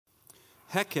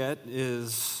Heket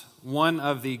is one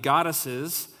of the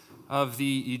goddesses of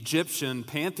the Egyptian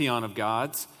pantheon of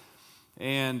gods,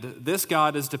 and this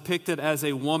god is depicted as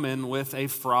a woman with a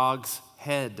frog's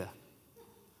head.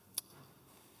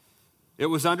 It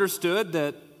was understood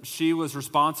that she was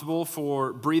responsible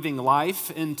for breathing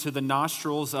life into the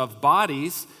nostrils of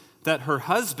bodies that her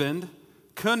husband,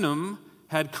 Khnum,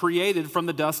 had created from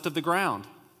the dust of the ground.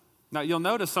 Now, you'll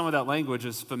notice some of that language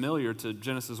is familiar to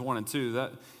Genesis 1 and 2.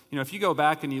 That, if you go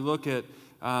back and you look at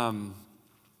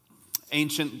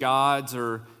ancient gods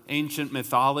or ancient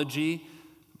mythology,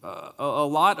 a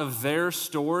lot of their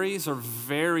stories are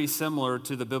very similar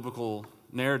to the biblical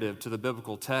narrative, to the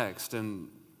biblical text, and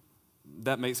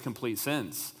that makes complete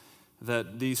sense,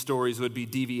 that these stories would be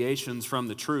deviations from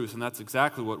the truth, and that's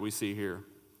exactly what we see here.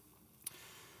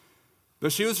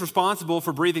 But she was responsible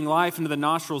for breathing life into the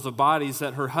nostrils of bodies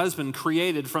that her husband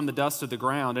created from the dust of the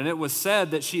ground. And it was said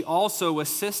that she also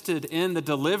assisted in the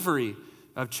delivery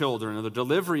of children, or the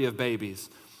delivery of babies.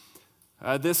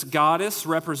 This goddess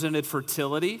represented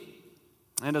fertility,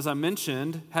 and as I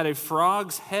mentioned, had a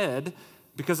frog's head,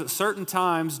 because at certain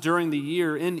times during the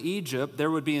year in Egypt,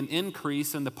 there would be an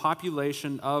increase in the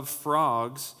population of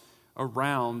frogs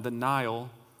around the Nile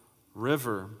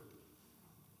River.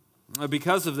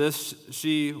 Because of this,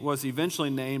 she was eventually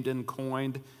named and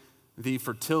coined the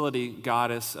fertility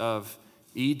goddess of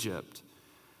Egypt.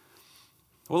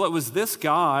 Well, it was this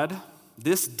god,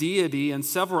 this deity, and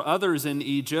several others in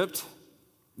Egypt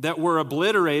that were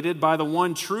obliterated by the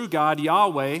one true God,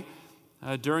 Yahweh,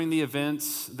 during the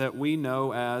events that we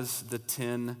know as the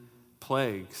 10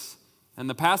 plagues. And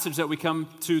the passage that we come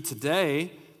to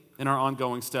today in our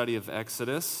ongoing study of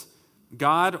Exodus,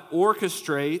 God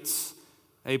orchestrates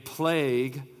a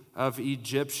plague of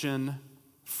Egyptian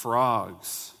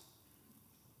frogs.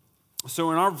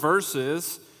 So in our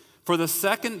verses, for the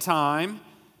second time,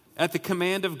 at the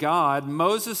command of God,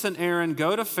 Moses and Aaron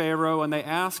go to Pharaoh and they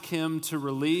ask him to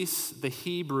release the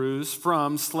Hebrews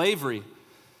from slavery.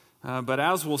 But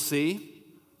as we'll see,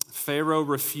 Pharaoh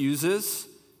refuses,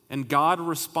 and God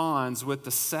responds with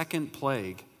the second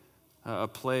plague, a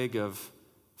plague of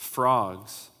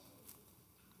frogs.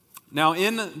 Now,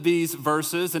 in these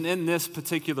verses and in this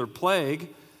particular plague,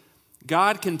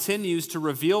 God continues to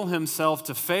reveal himself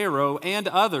to Pharaoh and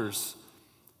others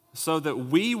so that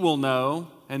we will know,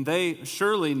 and they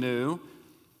surely knew,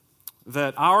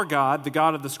 that our God, the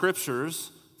God of the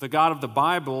Scriptures, the God of the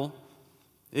Bible,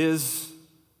 is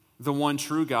the one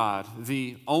true God,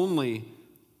 the only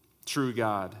true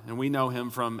God. And we know him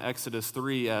from Exodus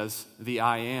 3 as the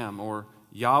I Am, or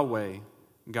Yahweh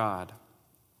God.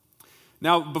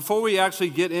 Now, before we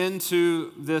actually get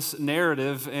into this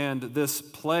narrative and this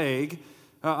plague,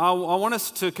 I want us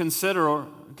to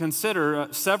consider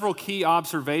several key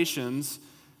observations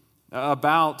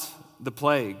about the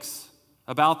plagues.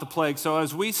 So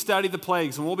as we study the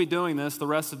plagues, and we'll be doing this the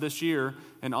rest of this year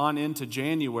and on into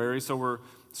January, so we're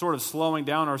sort of slowing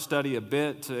down our study a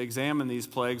bit to examine these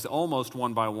plagues almost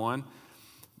one by one.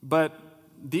 But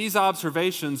these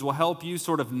observations will help you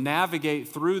sort of navigate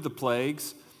through the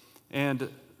plagues and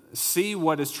see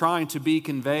what is trying to be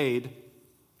conveyed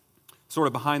sort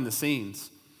of behind the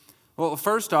scenes. Well,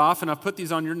 first off, and I've put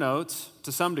these on your notes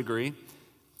to some degree,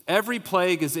 every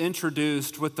plague is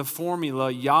introduced with the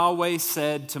formula Yahweh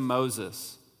said to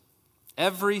Moses.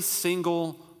 Every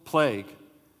single plague.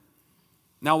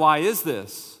 Now, why is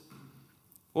this?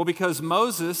 Well, because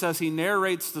Moses, as he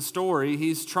narrates the story,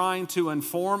 he's trying to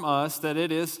inform us that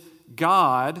it is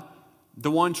God, the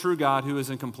one true God, who is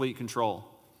in complete control.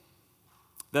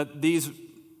 That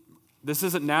this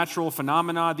isn't natural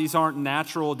phenomena, these aren't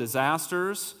natural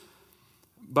disasters,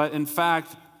 but in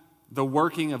fact, the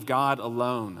working of God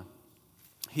alone.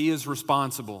 He is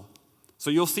responsible. So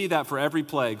you'll see that for every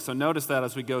plague. So notice that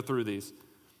as we go through these.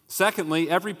 Secondly,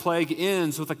 every plague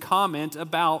ends with a comment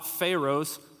about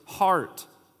Pharaoh's heart.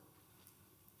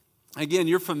 Again,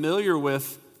 you're familiar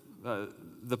with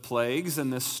the plagues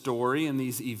and this story and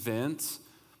these events,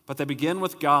 but they begin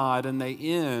with God and they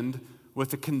end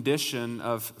with the condition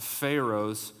of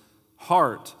Pharaoh's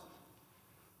heart.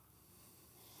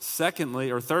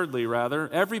 Thirdly,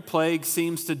 every plague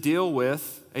seems to deal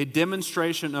with a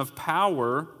demonstration of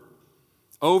power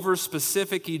over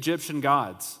specific Egyptian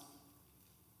gods.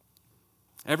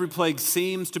 Every plague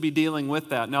seems to be dealing with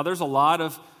that. Now, there's a lot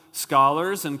of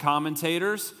scholars and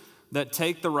commentators that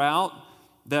take the route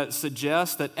that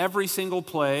suggest that every single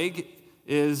plague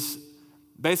is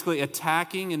basically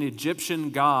attacking an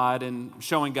Egyptian god and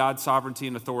showing God's sovereignty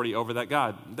and authority over that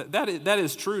god. That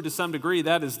is true to some degree.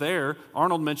 That is there.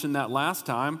 Arnold mentioned that last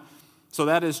time. So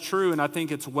that is true, and I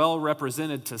think it's well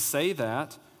represented to say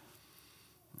that.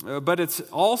 But it's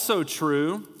also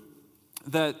true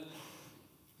that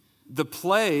the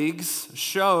plagues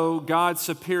show God's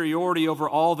superiority over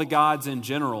all the gods in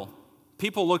general.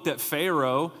 People looked at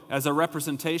Pharaoh as a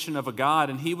representation of a god,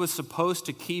 and he was supposed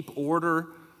to keep order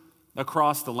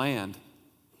across the land.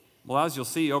 Well, as you'll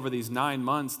see over these 9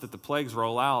 months that the plagues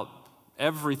roll out,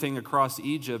 everything across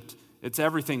Egypt, it's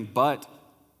everything but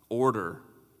order.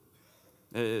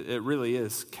 It really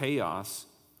is chaos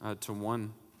to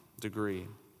one degree.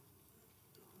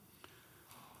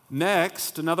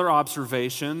 Next, another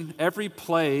observation, every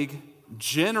plague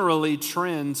generally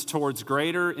trends towards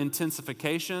greater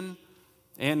intensification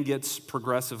and gets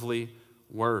progressively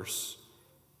worse.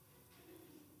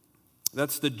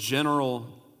 That's the general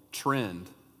trend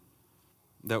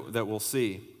that we'll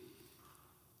see.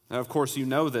 Now, of course, you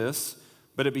know this,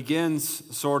 but it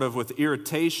begins sort of with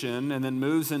irritation and then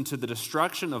moves into the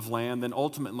destruction of land, then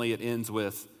ultimately it ends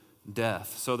with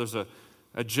death. So there's a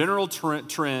general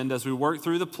trend as we work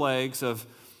through the plagues of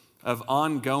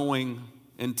ongoing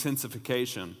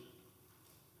intensification.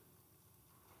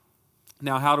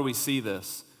 Now, how do we see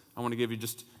this? I want to give you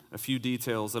just a few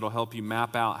details that'll help you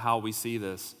map out how we see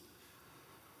this.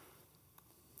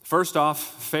 First off,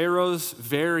 Pharaoh's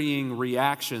varying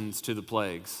reactions to the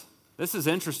plagues. This is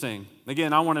interesting.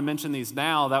 Again, I want to mention these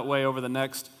now, that way over the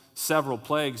next several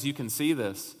plagues you can see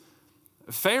this.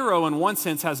 Pharaoh, in one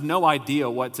sense, has no idea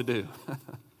what to do.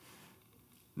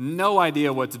 No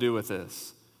idea what to do with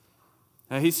this.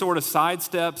 He sort of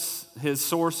sidesteps his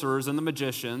sorcerers and the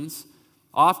magicians.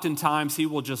 Oftentimes, he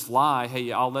will just lie,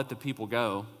 hey, I'll let the people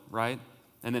go, right?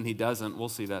 And then he doesn't. We'll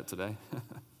see that today.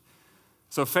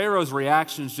 So Pharaoh's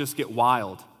reactions just get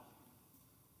wild,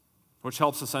 which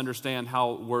helps us understand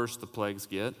how worse the plagues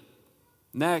get.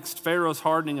 Next, Pharaoh's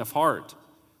hardening of heart.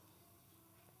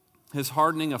 His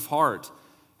hardening of heart.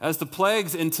 As the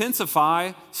plagues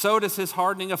intensify, so does his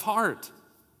hardening of heart.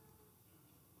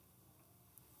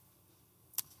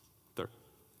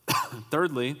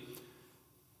 Thirdly,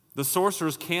 the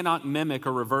sorcerers cannot mimic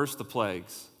or reverse the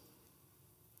plagues.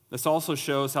 This also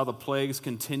shows how the plagues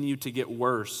continue to get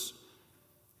worse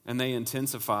and they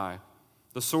intensify.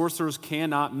 The sorcerers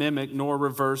cannot mimic nor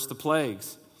reverse the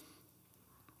plagues.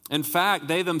 In fact,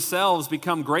 they themselves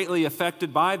become greatly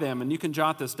affected by them. And you can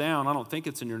jot this down. I don't think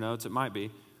it's in your notes. It might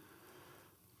be.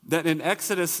 That in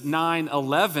Exodus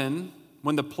 9:11,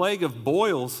 when the plague of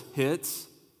boils hits,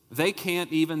 they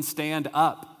can't even stand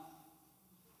up.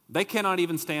 They cannot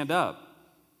even stand up.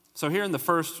 So here in the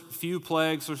first few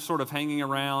plagues, they're sort of hanging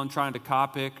around trying to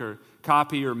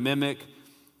copy or mimic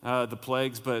the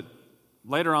plagues. But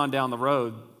later on down the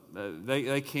road,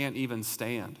 they can't even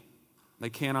stand. They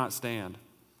cannot stand.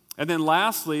 And then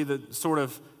lastly, that sort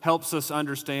of helps us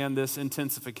understand this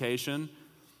intensification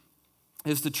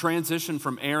is the transition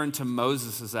from Aaron to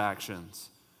Moses' actions.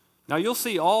 Now you'll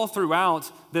see all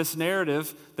throughout this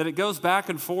narrative that it goes back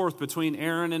and forth between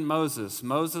Aaron and Moses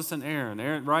and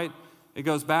Aaron, right? It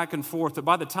goes back and forth. But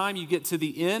by the time you get to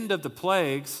the end of the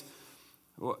plagues,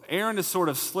 Aaron is sort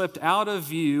of slipped out of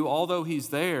view, although he's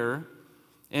there,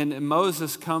 and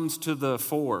Moses comes to the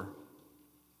fore.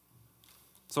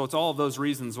 So it's all of those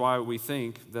reasons why we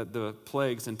think that the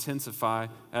plagues intensify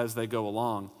as they go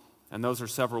along. And those are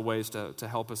several ways to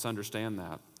help us understand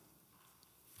that.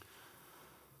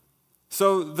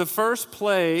 So the first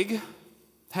plague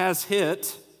has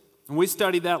hit, and we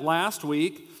studied that last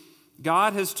week.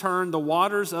 God has turned the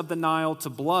waters of the Nile to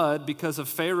blood because of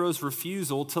Pharaoh's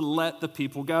refusal to let the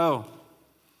people go.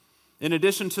 In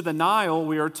addition to the Nile,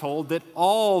 we are told that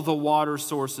all the water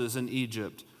sources in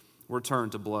Egypt were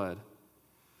turned to blood.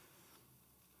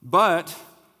 But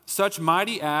such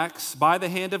mighty acts by the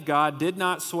hand of God did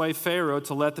not sway Pharaoh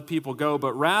to let the people go,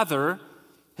 but rather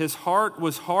his heart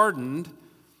was hardened,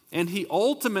 and he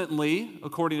ultimately,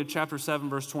 according to chapter 7,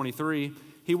 verse 23,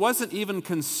 he wasn't even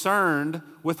concerned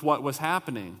with what was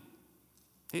happening.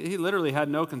 He literally had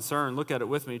no concern. Look at it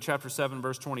with me, chapter 7,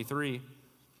 verse 23.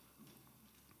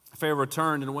 Pharaoh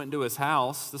returned and went into his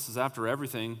house. This is after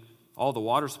everything, all the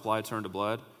water supply turned to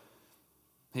blood.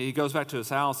 He goes back to his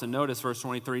house, and notice verse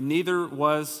 23, neither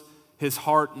was his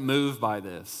heart moved by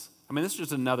this. I mean, this is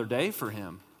just another day for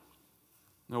him.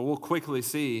 Now, we'll quickly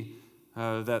see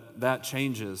that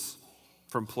changes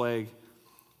from plague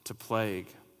to plague.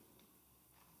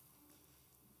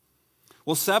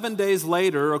 Well, 7 days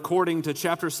later, according to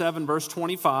chapter 7, verse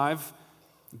 25,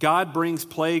 God brings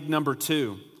plague number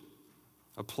 2,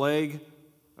 a plague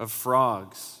of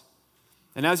frogs.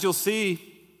 And as you'll see,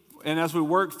 and as we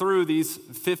work through these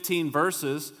 15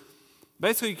 verses,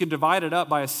 basically you can divide it up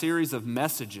by a series of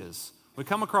messages. We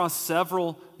come across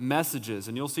several messages,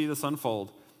 and you'll see this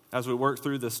unfold as we work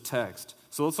through this text.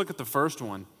 So let's look at the first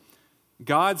one.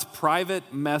 God's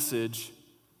private message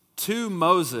to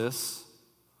Moses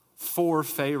for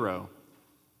Pharaoh.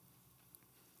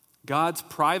 God's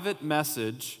private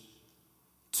message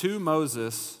to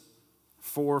Moses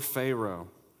for Pharaoh.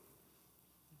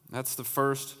 That's the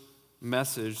first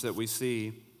message that we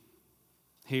see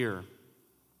here.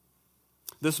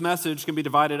 This message can be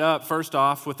divided up, first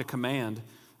off, with a command.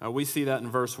 We see that in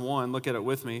verse 1. Look at it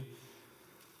with me.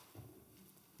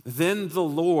 Then the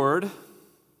Lord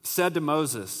said to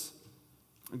Moses,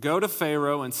 "Go to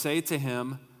Pharaoh and say to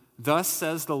him, 'Thus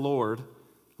says the Lord,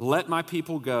 let my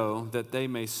people go that they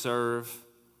may serve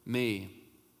me.'"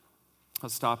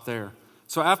 Let's stop there.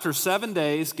 So after 7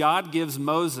 days, God gives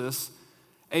Moses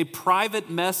a private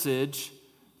message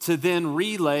to then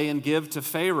relay and give to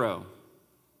Pharaoh.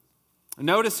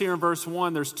 Notice here in verse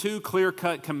 1, there's two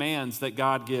clear-cut commands that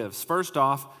God gives. First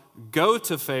off, go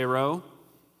to Pharaoh.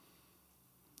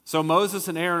 So Moses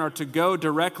and Aaron are to go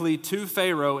directly to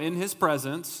Pharaoh in his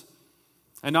presence.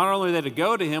 And not only are they to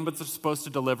go to him, but they're supposed to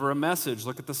deliver a message.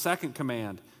 Look at the second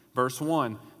command, verse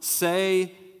 1.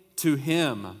 Say to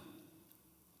him.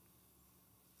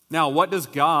 Now, what does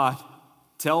God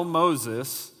tell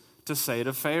Moses to say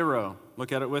to Pharaoh?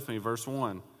 Look at it with me, verse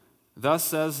 1. Thus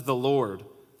says the Lord,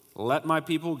 let my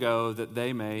people go that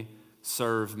they may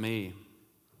serve me.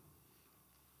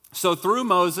 So through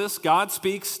Moses, God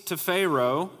speaks to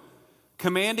Pharaoh,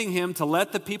 commanding him to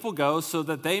let the people go so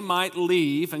that they might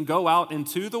leave and go out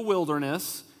into the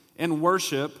wilderness and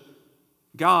worship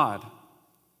God.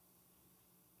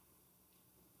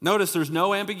 Notice there's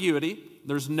no ambiguity,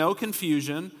 there's no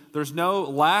confusion, there's no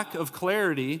lack of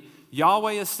clarity.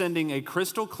 Yahweh is sending a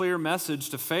crystal clear message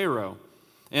to Pharaoh.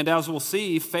 And as we'll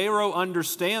see, Pharaoh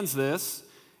understands this,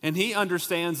 and he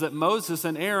understands that Moses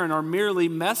and Aaron are merely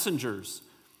messengers,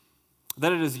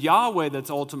 that it is Yahweh that's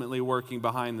ultimately working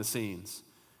behind the scenes.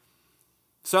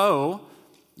 So,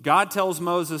 God tells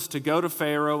Moses to go to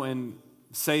Pharaoh and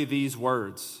say these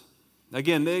words.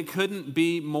 Again, they couldn't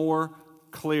be more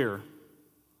clear.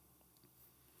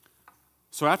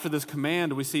 So after this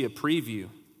command, we see a preview.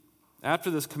 After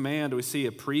this command, we see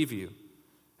a preview.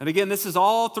 And again, this is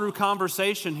all through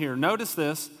conversation here. Notice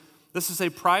this. This is a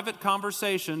private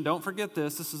conversation. Don't forget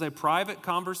this. This is a private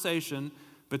conversation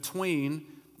between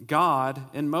God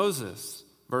and Moses.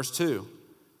 Verse 2.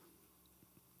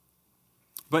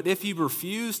 But if you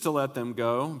refuse to let them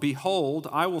go, behold,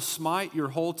 I will smite your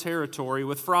whole territory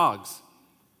with frogs.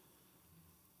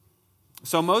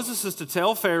 So Moses is to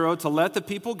tell Pharaoh to let the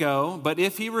people go, but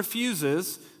if he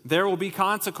refuses, there will be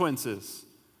consequences.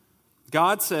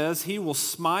 God says he will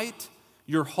smite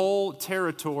your whole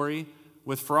territory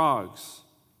with frogs.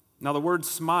 Now, the word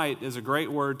smite is a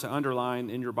great word to underline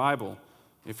in your Bible,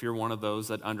 if you're one of those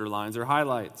that underlines or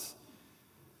highlights.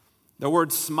 The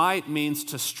word smite means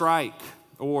to strike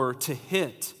or to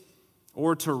hit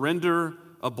or to render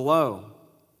a blow.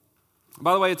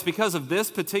 By the way, it's because of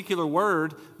this particular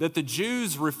word that the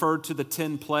Jews referred to the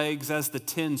 10 plagues as the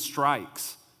 10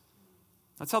 strikes.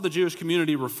 That's how the Jewish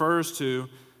community refers to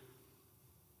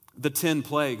the 10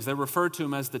 plagues. They refer to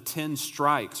them as the 10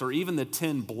 strikes or even the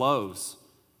 10 blows.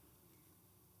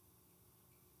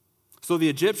 So the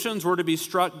Egyptians were to be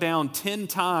struck down 10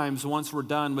 times once we're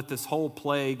done with this whole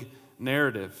plague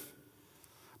narrative.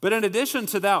 But in addition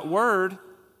to that word,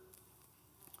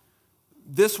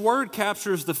 this word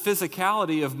captures the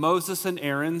physicality of Moses and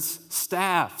Aaron's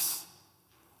staffs.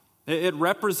 It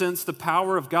represents the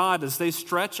power of God as they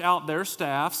stretch out their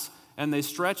staffs and they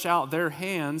stretch out their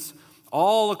hands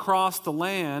all across the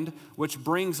land, which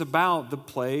brings about the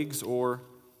plagues or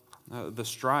the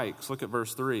strikes. Look at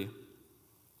verse 3.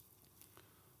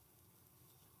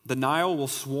 The Nile will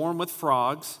swarm with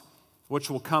frogs, which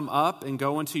will come up and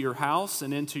go into your house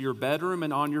and into your bedroom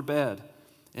and on your bed,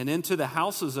 and into the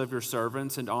houses of your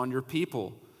servants and on your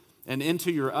people, and into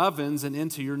your ovens and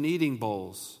into your kneading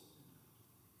bowls.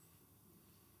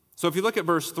 So if you look at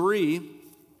verse 3,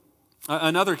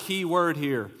 another key word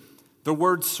here, the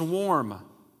word swarm.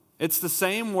 It's the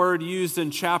same word used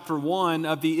in chapter 1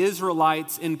 of the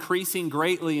Israelites increasing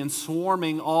greatly and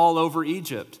swarming all over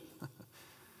Egypt.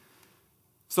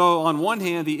 So on one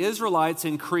hand, the Israelites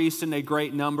increased in a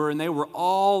great number and they were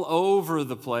all over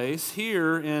the place.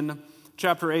 Here in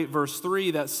chapter 8, verse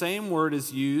 3, that same word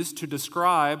is used to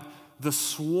describe the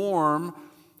swarm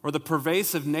or the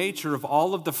pervasive nature of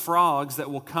all of the frogs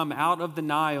that will come out of the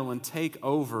Nile and take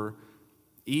over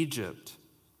Egypt.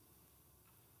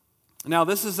 Now,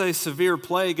 this is a severe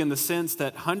plague in the sense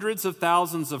that hundreds of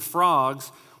thousands of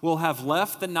frogs will have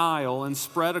left the Nile and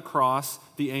spread across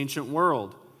the ancient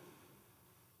world.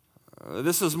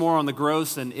 This is more on the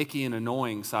gross and icky and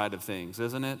annoying side of things,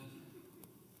 isn't it?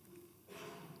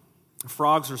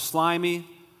 Frogs are slimy,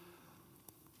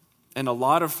 and a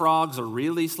lot of frogs are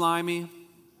really slimy.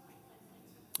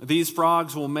 These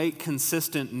frogs will make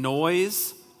consistent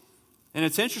noise. And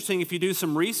it's interesting, if you do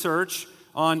some research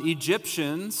on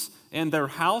Egyptians and their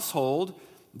household,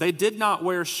 they did not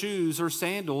wear shoes or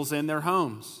sandals in their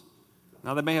homes.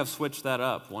 Now, they may have switched that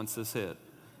up once this hit.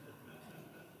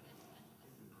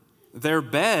 Their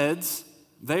beds,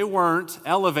 they weren't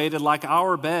elevated like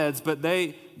our beds, but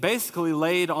they basically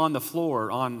laid on the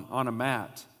floor on a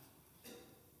mat.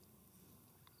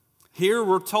 Here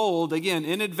we're told, again,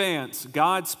 in advance,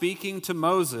 God speaking to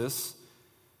Moses,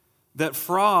 that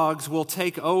frogs will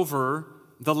take over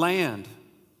the land.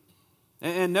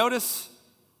 And notice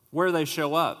where they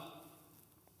show up.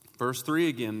 Verse 3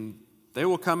 again, they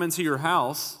will come into your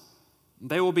house,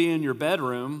 they will be in your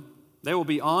bedroom, they will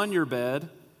be on your bed,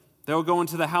 they will go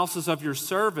into the houses of your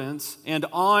servants and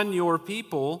on your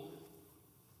people,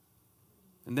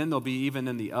 and then they'll be even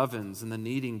in the ovens and the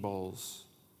kneading bowls.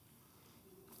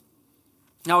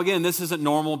 Now again, this isn't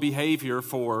normal behavior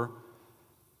for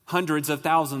hundreds of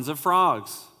thousands of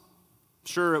frogs.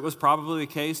 Sure, it was probably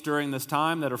the case during this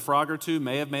time that a frog or two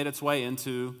may have made its way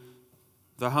into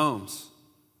the homes.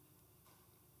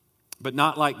 But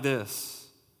not like this.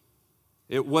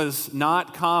 It was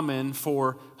not common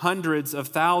for hundreds of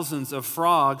thousands of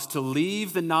frogs to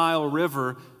leave the Nile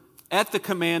River at the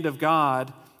command of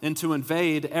God and to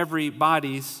invade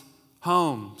everybody's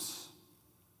homes.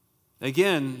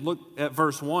 Again, look at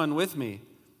verse 1 with me.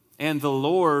 And the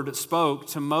Lord spoke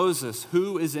to Moses,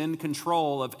 who is in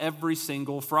control of every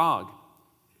single frog?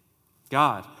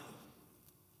 God.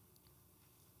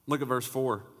 Look at verse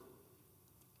 4.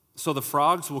 So the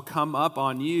frogs will come up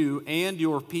on you and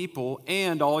your people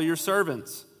and all your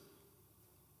servants.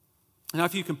 Now,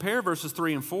 if you compare verses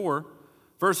 3 and 4,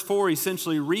 verse 4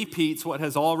 essentially repeats what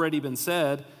has already been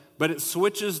said, but it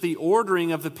switches the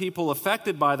ordering of the people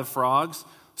affected by the frogs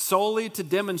solely to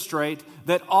demonstrate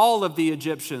that all of the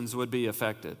Egyptians would be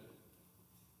affected.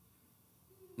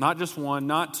 Not just one,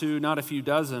 not two, not a few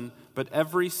dozen, but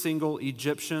every single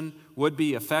Egyptian would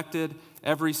be affected.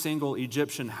 Every single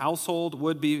Egyptian household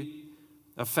would be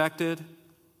affected.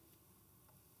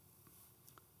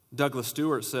 Douglas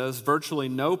Stewart says, virtually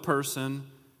no person,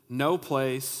 no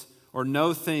place, or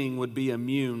no thing would be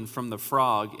immune from the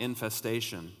frog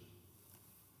infestation.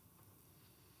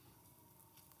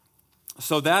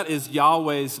 So that is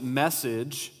Yahweh's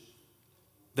message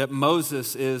that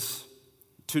Moses is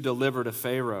to deliver to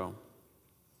Pharaoh.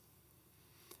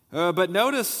 But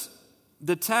notice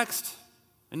the text,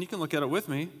 and you can look at it with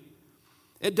me.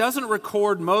 It doesn't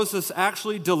record Moses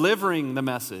actually delivering the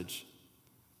message.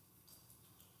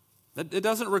 It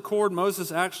doesn't record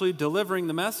Moses actually delivering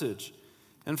the message.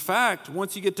 In fact,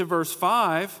 once you get to verse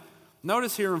 5,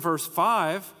 notice here in verse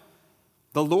 5,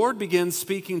 the Lord begins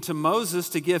speaking to Moses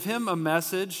to give him a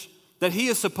message that he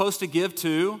is supposed to give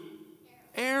to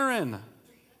Aaron.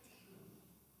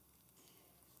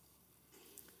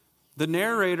 The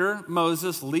narrator,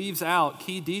 Moses, leaves out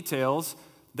key details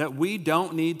that we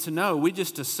don't need to know. We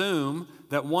just assume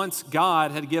that once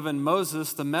God had given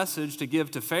Moses the message to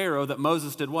give to Pharaoh, that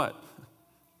Moses did what?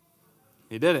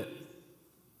 He did it.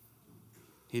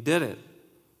 He did it.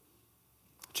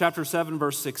 Chapter 7,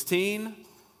 verse 16.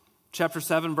 Chapter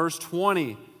 7, verse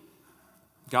 20.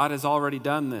 God has already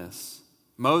done this.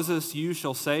 Moses, you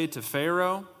shall say to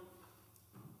Pharaoh.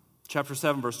 Chapter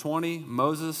 7, verse 20.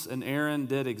 Moses and Aaron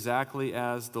did exactly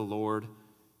as the Lord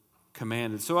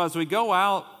commanded. So as we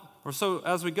go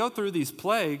through these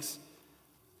plagues,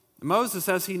 Moses,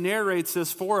 as he narrates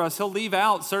this for us, he'll leave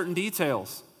out certain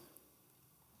details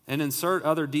and insert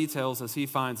other details as he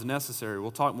finds necessary.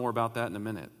 We'll talk more about that in a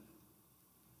minute.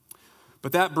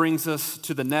 But that brings us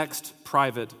to the next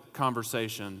private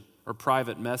conversation or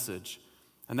private message,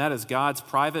 and that is God's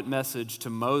private message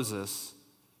to Moses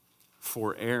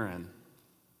for Aaron.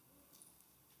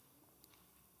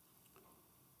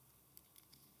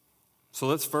 So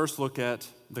let's first look at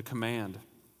the command.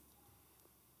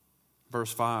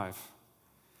 Verse 5.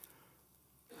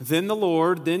 Then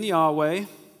Yahweh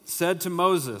said to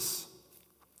Moses,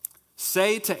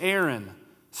 say to Aaron,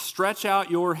 stretch out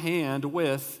your hand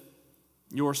with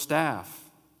your staff.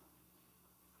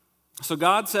 So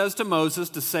God says to Moses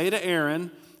to say to Aaron,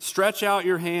 stretch out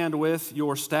your hand with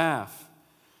your staff.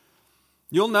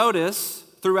 You'll notice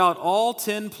throughout all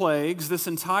 10 plagues, this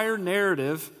entire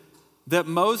narrative, that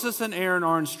Moses and Aaron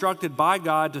are instructed by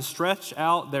God to stretch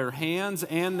out their hands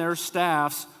and their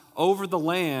staffs over the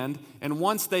land, and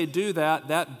once they do that,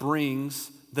 that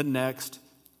brings the next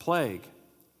plague.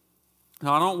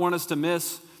 Now, I don't want us to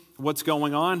miss what's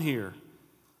going on here.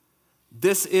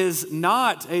 This is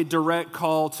not a direct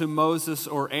call to Moses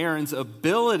or Aaron's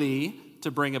ability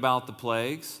to bring about the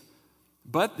plagues,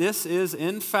 but this is,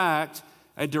 in fact,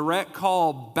 a direct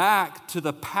call back to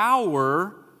the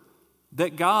power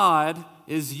that God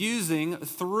is using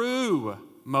through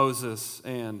Moses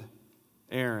and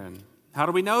Aaron. How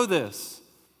do we know this?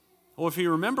 Well, if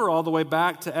you remember all the way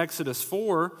back to Exodus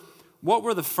 4, what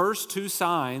were the first two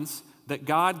signs that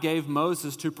God gave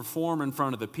Moses to perform in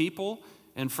front of the people,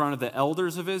 in front of the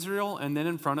elders of Israel, and then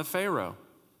in front of Pharaoh?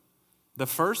 The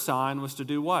first sign was to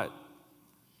do what?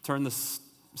 Turn the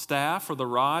staff or the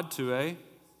rod to a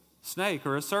snake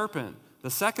or a serpent.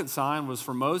 The second sign was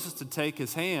for Moses to take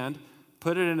his hand,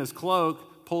 put it in his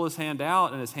cloak, pull his hand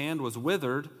out, and his hand was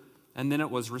withered, and then it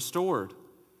was restored.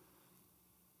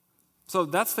 So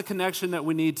that's the connection that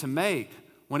we need to make.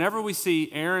 Whenever we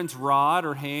see Aaron's rod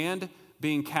or hand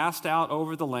being cast out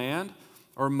over the land,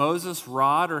 or Moses'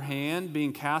 rod or hand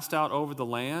being cast out over the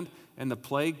land, and the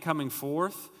plague coming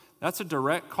forth, that's a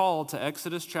direct call to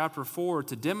Exodus chapter 4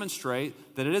 to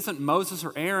demonstrate that it isn't Moses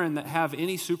or Aaron that have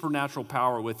any supernatural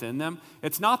power within them.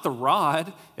 It's not the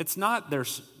rod, it's not their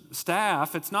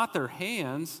staff, it's not their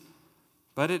hands,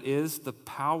 but it is the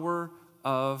power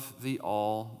of the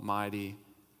Almighty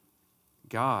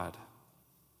God.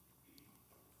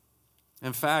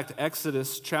 In fact,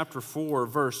 Exodus chapter 4,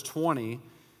 verse 20,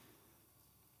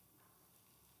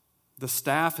 the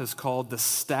staff is called the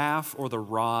staff or the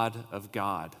rod of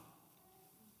God.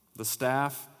 The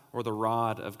staff or the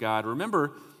rod of God.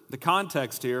 Remember the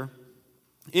context here.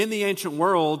 In the ancient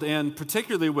world, and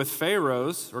particularly with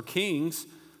pharaohs or kings,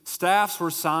 staffs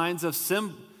were signs and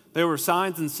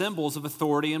symbols of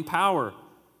authority and power.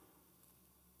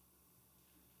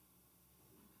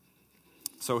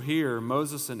 So here,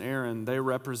 Moses and Aaron, they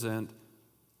represent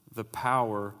the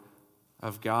power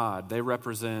of God. They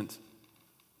represent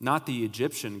not the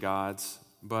Egyptian gods,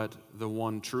 but the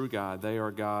one true God. They are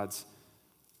God's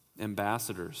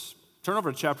ambassadors. Turn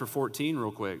over to chapter 14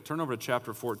 real quick. Turn over to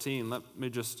chapter 14. Let me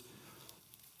just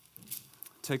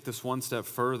take this one step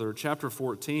further. Chapter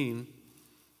 14,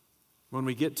 when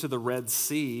we get to the Red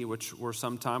Sea, which we're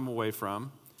some time away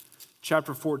from,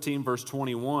 chapter 14, verse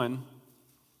 21,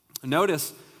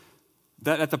 notice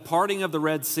that at the parting of the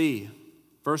Red Sea,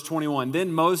 verse 21,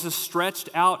 then Moses stretched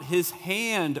out his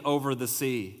hand over the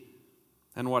sea.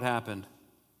 And what happened?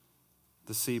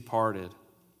 The sea parted.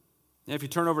 Now, if you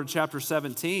turn over to chapter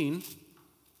 17,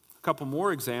 a couple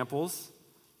more examples.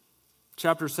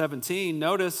 Chapter 17,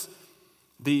 notice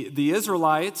the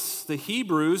Israelites, the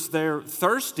Hebrews, they're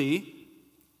thirsty.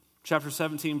 Chapter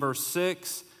 17, verse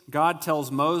 6, God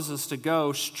tells Moses to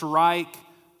go strike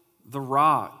the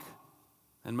rock.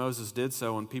 And Moses did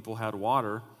so, and people had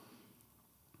water.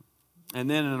 And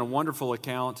then in a wonderful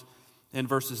account in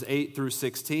verses 8 through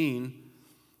 16,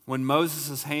 when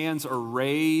Moses' hands are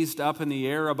raised up in the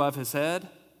air above his head,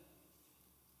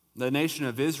 the nation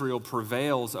of Israel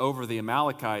prevails over the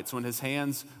Amalekites. When his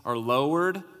hands are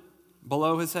lowered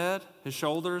below his head, his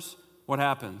shoulders, what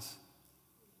happens?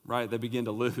 Right, they begin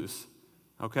to lose.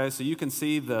 Okay, so you can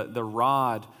see the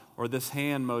rod or this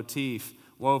hand motif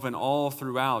woven all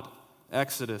throughout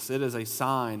Exodus. It is a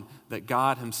sign that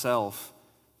God himself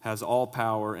has all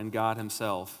power and God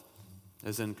himself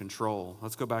is in control.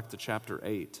 Let's go back to chapter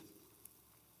 8.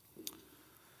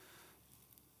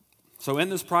 So in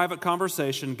this private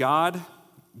conversation, God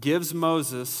gives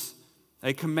Moses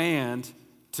a command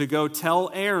to go tell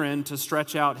Aaron to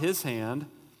stretch out his hand.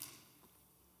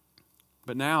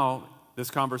 But now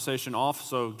this conversation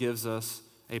also gives us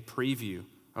a preview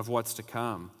of what's to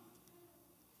come.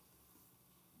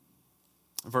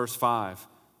 Verse 5.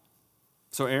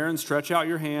 So Aaron, stretch out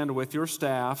your hand with your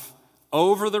staff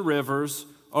over the rivers,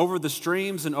 over the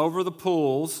streams, and over the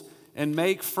pools, and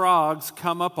make frogs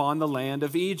come up on the land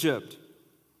of Egypt.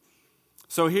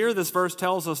 So here this verse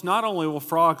tells us not only will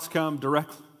frogs come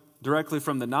directly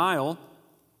from the Nile,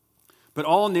 but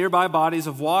all nearby bodies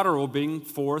of water will bring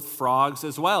forth frogs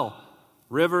as well.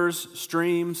 Rivers,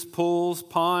 streams, pools,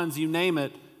 ponds, you name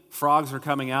it, frogs are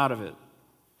coming out of it.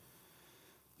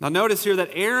 Now notice here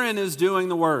that Aaron is doing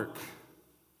the work.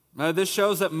 Now, this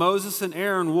shows that Moses and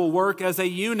Aaron will work as a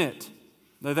unit.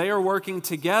 Now, they are working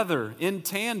together in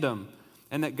tandem,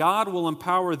 and that God will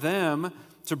empower them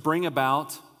to bring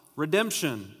about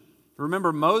redemption.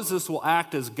 Remember, Moses will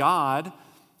act as God,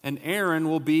 and Aaron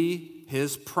will be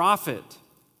his prophet.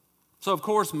 So, of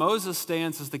course, Moses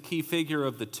stands as the key figure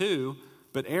of the two,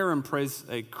 but Aaron plays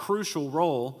a crucial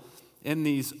role in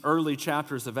these early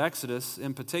chapters of Exodus,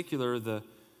 in particular the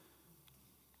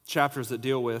chapters that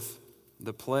deal with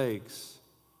the plagues.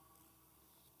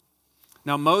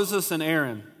 Now, Moses and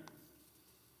Aaron.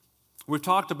 We've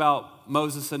talked about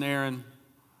Moses and Aaron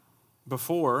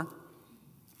before,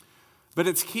 but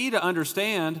it's key to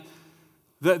understand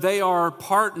that they are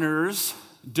partners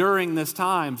during this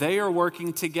time. They are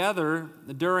working together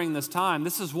during this time.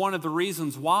 This is one of the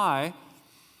reasons why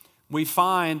we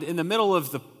find in the middle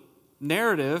of the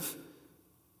narrative,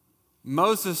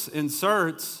 Moses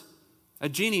inserts a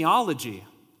genealogy.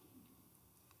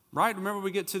 Right? Remember,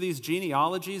 we get to these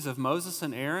genealogies of Moses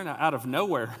and Aaron out of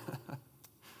nowhere.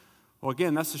 Well,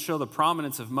 again, that's to show the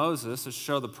prominence of Moses, to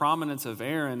show the prominence of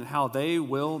Aaron, and how they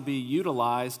will be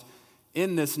utilized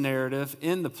in this narrative,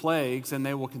 in the plagues, and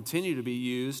they will continue to be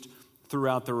used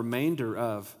throughout the remainder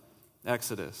of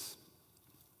Exodus.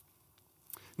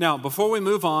 Now, before we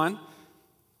move on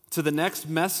to the next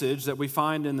message that we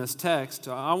find in this text,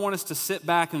 I want us to sit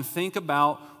back and think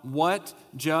about what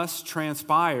just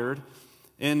transpired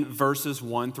in verses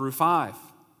 1 through 5.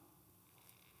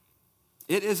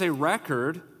 It is a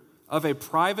record of a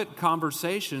private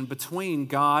conversation between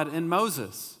God and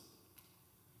Moses.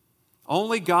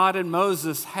 Only God and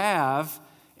Moses have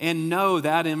and know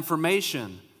that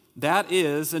information. That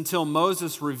is, until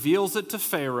Moses reveals it to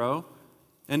Pharaoh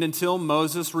and until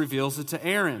Moses reveals it to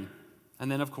Aaron.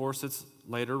 And then, of course, it's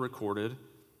later recorded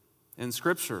in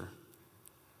Scripture.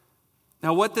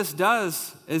 Now, what this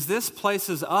does is this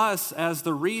places us as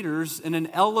the readers in an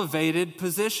elevated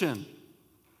position.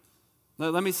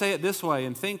 Let me say it this way,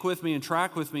 and think with me and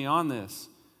track with me on this.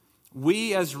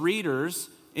 We as readers,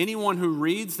 anyone who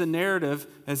reads the narrative,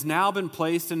 has now been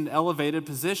placed in an elevated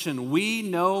position. We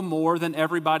know more than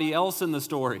everybody else in the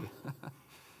story.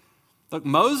 Look,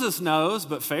 Moses knows,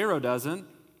 but Pharaoh doesn't.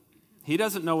 He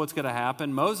doesn't know what's going to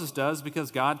happen. Moses does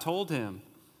because God told him.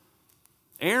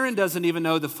 Aaron doesn't even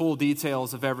know the full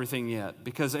details of everything yet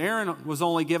because Aaron was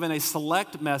only given a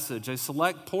select message, a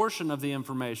select portion of the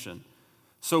information.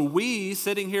 So we,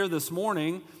 sitting here this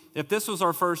morning, if this was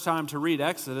our first time to read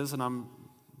Exodus, and I'm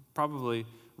probably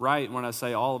right when I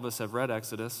say all of us have read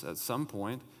Exodus at some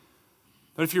point,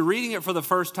 but if you're reading it for the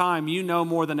first time, you know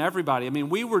more than everybody. I mean,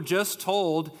 we were just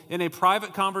told in a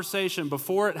private conversation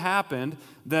before it happened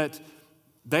that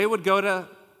they would go to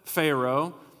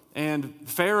Pharaoh, and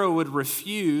Pharaoh would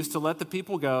refuse to let the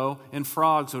people go, and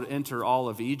frogs would enter all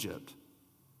of Egypt.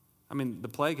 I mean, the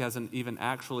plague hasn't even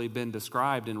actually been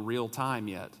described in real time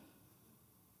yet.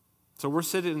 So we're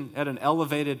sitting at an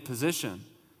elevated position.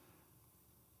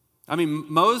 I mean,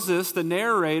 Moses, the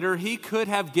narrator, he could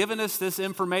have given us this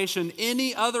information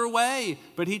any other way,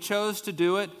 but he chose to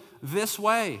do it this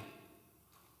way.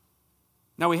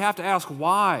 Now we have to ask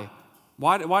why.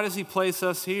 Why does he place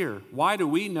us here? Why do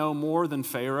we know more than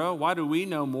Pharaoh? Why do we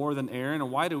know more than Aaron?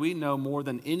 And why do we know more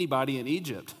than anybody in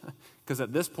Egypt? Because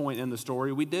at this point in the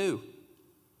story, we do.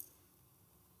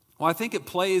 Well, I think it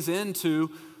plays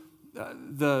into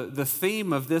the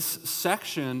theme of this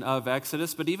section of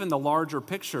Exodus, but even the larger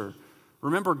picture.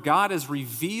 Remember, God is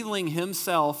revealing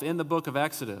himself in the book of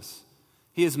Exodus.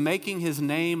 He is making his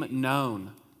name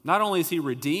known. Not only is he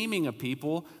redeeming a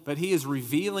people, but he is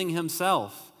revealing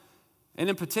himself. And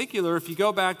in particular, if you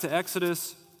go back to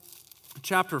Exodus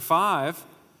chapter 5,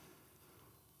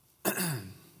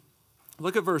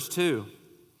 look at verse 2.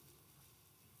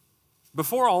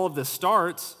 Before all of this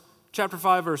starts, chapter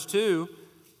 5, verse 2,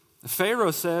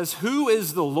 Pharaoh says, "Who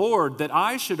is the Lord that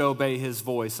I should obey his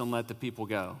voice and let the people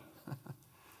go?"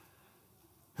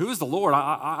 Who is the Lord?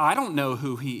 I don't know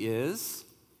who he is.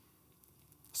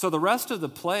 So the rest of the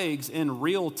plagues in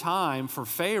real time for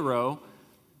Pharaoh,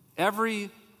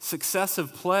 every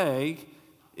successive plague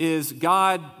is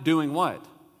God doing what?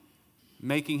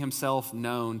 Making himself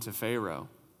known to Pharaoh.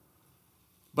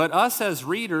 But us as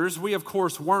readers, we of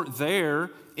course weren't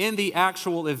there in the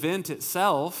actual event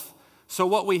itself. So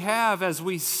what we have as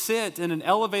we sit in an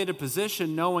elevated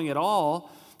position knowing it all,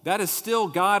 that is still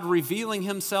God revealing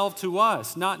himself to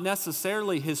us, not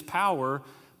necessarily his power,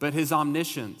 but his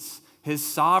omniscience, his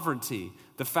sovereignty,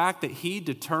 the fact that he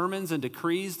determines and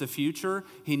decrees the future,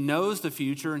 he knows the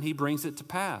future, and he brings it to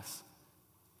pass.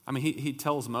 I mean, he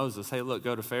tells Moses, hey, look,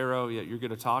 go to Pharaoh. You're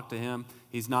going to talk to him.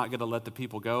 He's not going to let the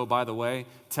people go. By the way,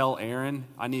 tell Aaron,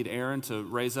 I need Aaron to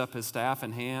raise up his staff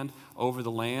and hand over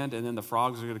the land, and then the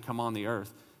frogs are going to come on the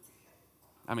earth.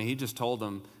 I mean, he just told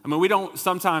them. I mean, we don't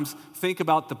sometimes think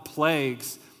about the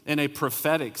plagues in a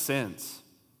prophetic sense,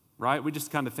 right? We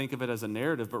just kind of think of it as a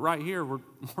narrative. But right here,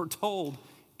 we're told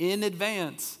in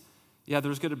advance, yeah,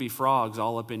 there's going to be frogs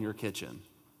all up in your kitchen.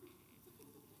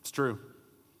 It's true.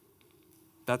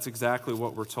 That's exactly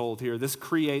what we're told here. This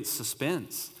creates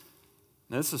suspense.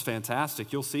 Now, this is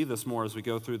fantastic. You'll see this more as we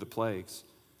go through the plagues.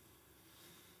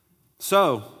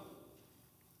 So,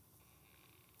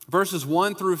 Verses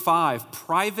 1 through 5,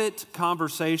 private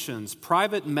conversations,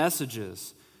 private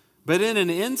messages. But in an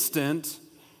instant,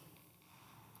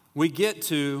 we get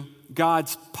to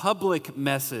God's public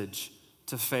message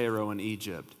to Pharaoh in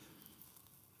Egypt.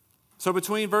 So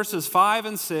between verses 5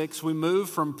 and 6, we move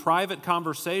from private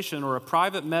conversation or a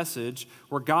private message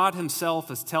where God himself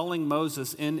is telling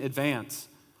Moses in advance.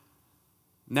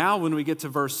 Now when we get to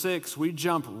verse 6, we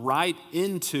jump right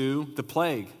into the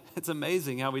plague. It's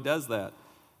amazing how he does that.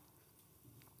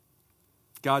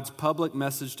 God's public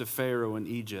message to Pharaoh in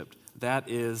Egypt. That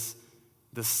is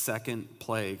the second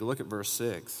plague. Look at verse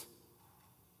 6.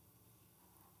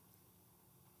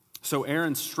 So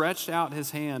Aaron stretched out his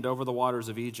hand over the waters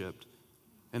of Egypt,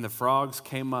 and the frogs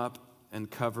came up and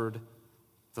covered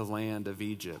the land of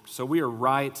Egypt. So we are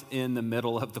right in the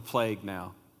middle of the plague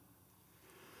now.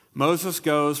 Moses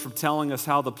goes from telling us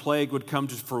how the plague would come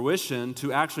to fruition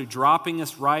to actually dropping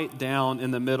us right down in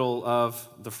the middle of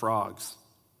the frogs.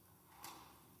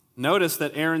 Notice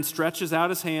that Aaron stretches out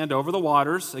his hand over the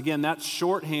waters. Again, that's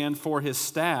shorthand for his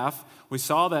staff. We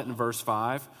saw that in verse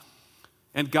 5.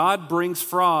 And God brings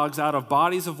frogs out of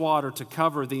bodies of water to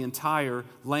cover the entire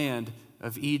land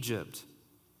of Egypt.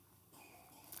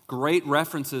 Great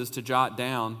references to jot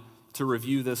down to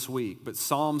review this week. But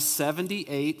Psalm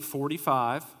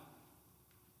 78:45,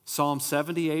 Psalm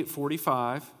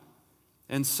 78:45,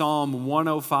 and Psalm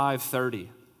 105:30.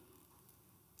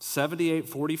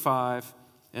 78:45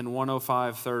 and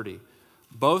 105:30.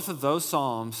 Both of those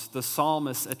psalms, the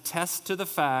psalmist attests to the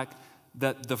fact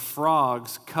that the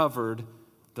frogs covered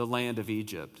the land of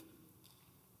Egypt.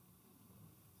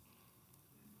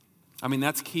 I mean,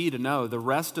 that's key to know. The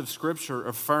rest of Scripture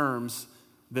affirms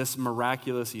this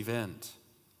miraculous event.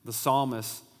 The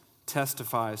psalmist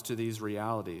testifies to these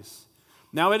realities.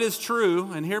 Now, it is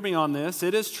true, and hear me on this,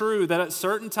 it is true that at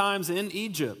certain times in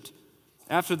Egypt,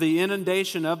 after the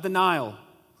inundation of the Nile,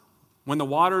 when the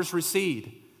waters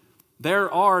recede, there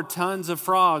are tons of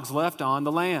frogs left on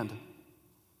the land.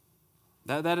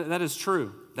 That is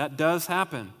true. That does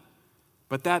happen.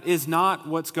 But that is not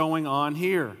what's going on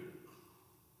here.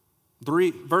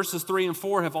 Verses 3 and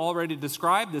 4 have already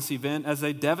described this event as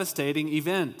a devastating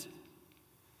event.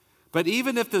 But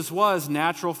even if this was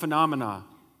natural phenomena,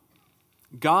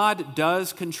 God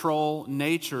does control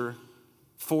nature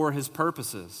for his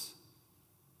purposes.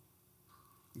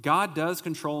 God does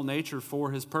control nature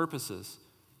for his purposes.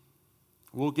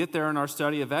 We'll get there in our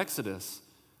study of Exodus.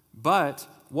 But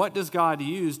what does God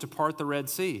use to part the Red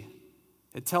Sea?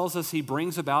 It tells us he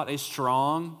brings about a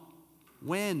strong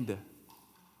wind.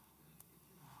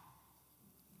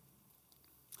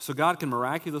 So God can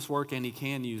miraculous work and he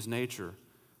can use nature.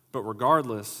 But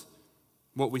regardless,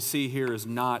 what we see here is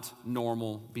not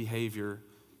normal behavior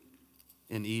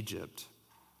in Egypt.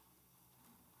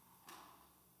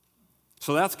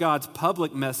 So that's God's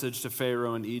public message to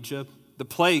Pharaoh in Egypt. The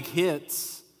plague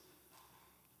hits.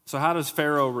 So how does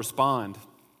Pharaoh respond?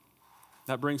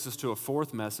 That brings us to a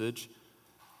fourth message.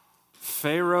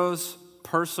 Pharaoh's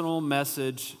personal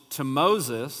message to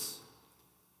Moses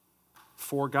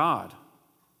for God.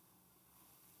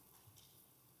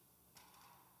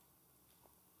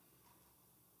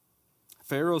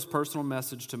 Pharaoh's personal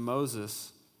message to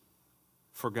Moses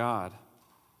for God.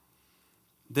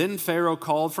 Then Pharaoh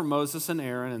called for Moses and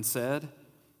Aaron and said,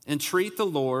 "Entreat the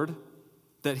Lord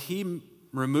that he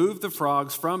remove the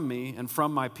frogs from me and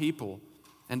from my people,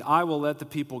 and I will let the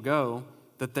people go,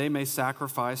 that they may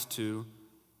sacrifice to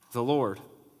the Lord."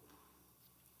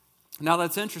 Now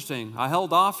that's interesting. I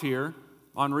held off here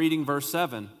on reading verse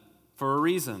 7 for a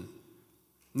reason.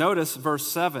 Notice verse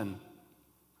 7.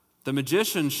 The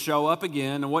magicians show up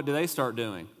again, and what do they start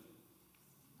doing?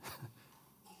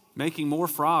 Making more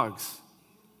frogs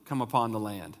come upon the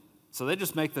land. So they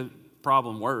just make the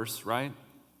problem worse, right?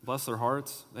 Bless their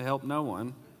hearts. They help no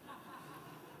one.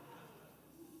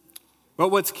 But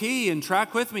what's key, and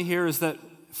track with me here, is that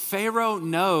Pharaoh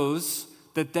knows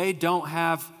that they don't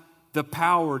have the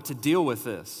power to deal with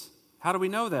this. How do we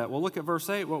know that? Well, look at verse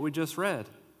 8, what we just read.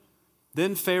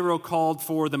 Then Pharaoh called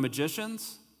for the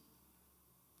magicians?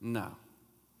 No.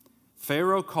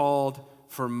 Pharaoh called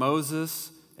for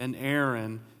Moses and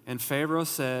Aaron, and Pharaoh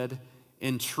said,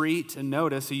 "Entreat," and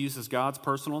notice he uses God's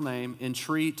personal name,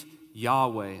 "entreat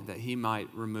Yahweh that he might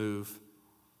remove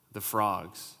the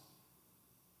frogs."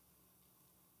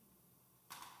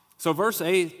 So verse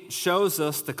 8 shows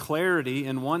us the clarity,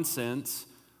 in one sense,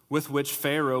 with which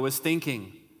Pharaoh is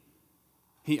thinking.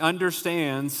 He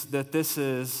understands that this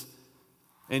is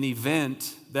an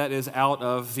event that is out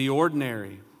of the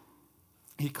ordinary.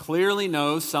 He clearly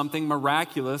knows something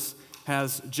miraculous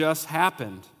has just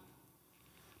happened.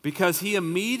 because he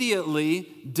immediately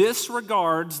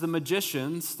disregards the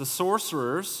magicians, the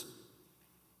sorcerers,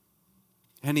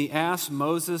 and he asks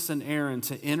Moses and Aaron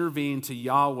to intervene to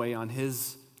Yahweh on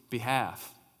his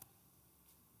behalf.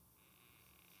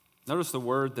 Notice the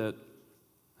word that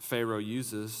Pharaoh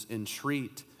uses,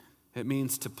 entreat. It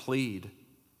means to plead,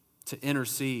 to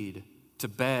intercede, to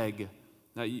beg.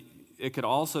 Now, it could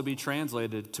also be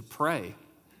translated to pray.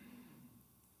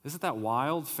 Isn't that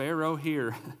wild? Pharaoh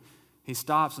here, he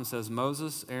stops and says,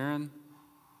 Moses, Aaron,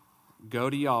 go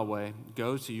to Yahweh,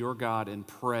 go to your God and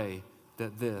pray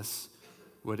that this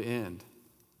would end.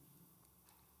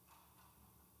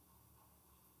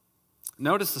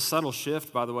 Notice the subtle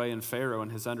shift, by the way, in Pharaoh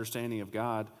and his understanding of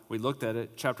God. We looked at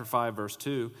it, chapter 5, verse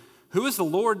 2. Who is the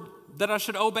Lord that I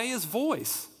should obey his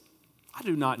voice? I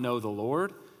do not know the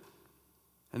Lord.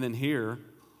 And then here,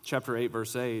 chapter 8,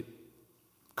 verse 8,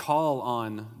 call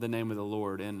on the name of the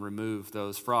Lord and remove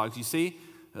those frogs. You see,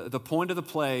 the point of the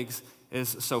plagues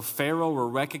is so Pharaoh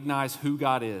will recognize who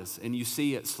God is, and you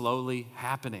see it slowly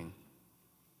happening.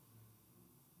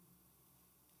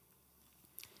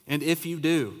 And if you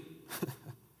do,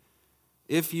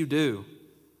 if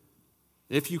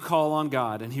you call on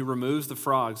God and he removes the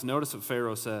frogs, notice what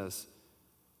Pharaoh says.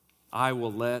 I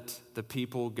will let the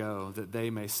people go that they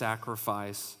may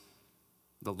sacrifice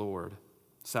the Lord.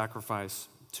 Sacrifice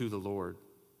to the Lord.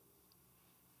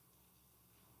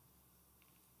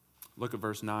 Look at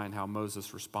verse 9, how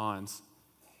Moses responds.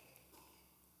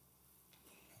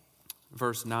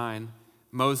 Verse 9,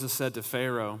 Moses said to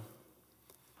Pharaoh,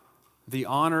 the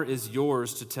honor is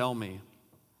yours to tell me.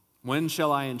 When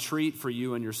shall I entreat for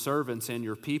you and your servants and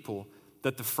your people,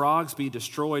 that the frogs be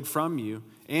destroyed from you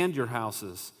and your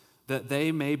houses, that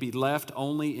they may be left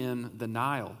only in the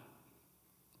Nile?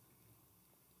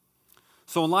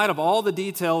 So in light of all the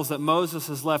details that Moses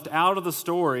has left out of the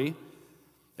story,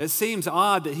 it seems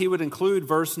odd that he would include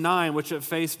verse 9, which at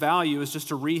face value is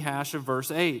just a rehash of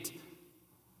verse 8.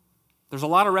 There's a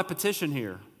lot of repetition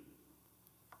here.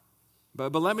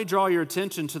 But let me draw your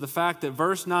attention to the fact that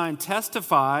verse 9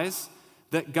 testifies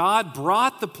that God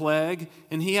brought the plague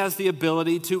and he has the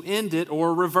ability to end it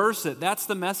or reverse it. That's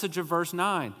the message of verse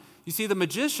 9. You see, the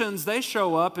magicians, they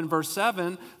show up in verse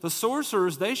 7. The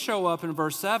sorcerers, they show up in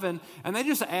verse 7, and they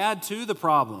just add to the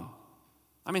problem.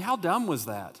 I mean, how dumb was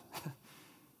that?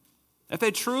 If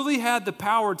they truly had the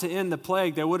power to end the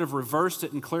plague, they would have reversed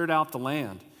it and cleared out the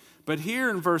land. But here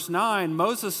in verse 9,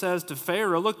 Moses says to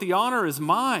Pharaoh, look, the honor is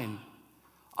mine.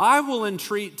 I will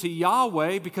entreat to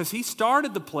Yahweh because he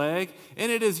started the plague,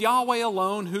 and it is Yahweh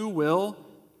alone who will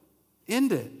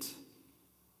end it.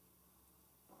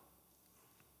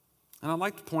 And I'd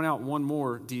like to point out one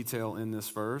more detail in this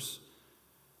verse,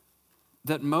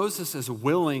 that Moses is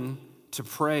willing to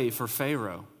pray for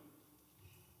Pharaoh.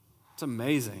 It's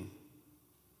amazing.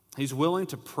 He's willing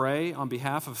to pray on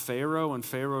behalf of Pharaoh and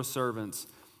Pharaoh's servants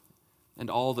and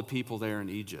all the people there in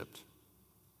Egypt.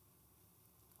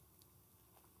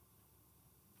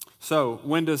 So,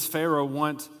 when does Pharaoh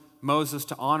want Moses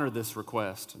to honor this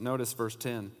request? Notice verse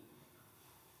 10.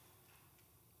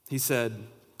 He said,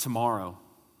 tomorrow.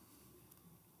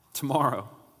 Tomorrow.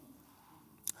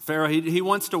 Pharaoh, he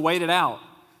wants to wait it out.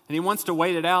 And he wants to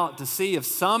wait it out to see if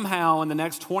somehow in the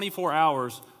next 24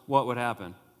 hours, what would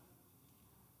happen?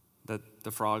 That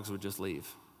the frogs would just leave.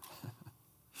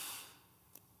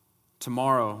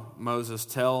 Tomorrow, Moses,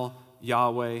 tell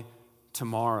Yahweh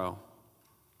tomorrow.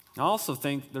 I also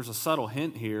think there's a subtle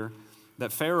hint here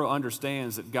that Pharaoh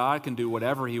understands that God can do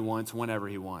whatever he wants, whenever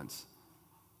he wants.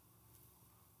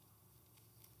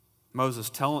 Moses,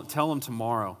 tell him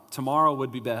tomorrow. Tomorrow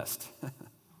would be best.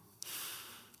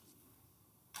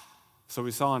 So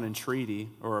we saw an entreaty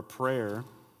or a prayer.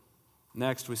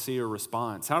 Next, we see a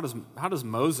response. How does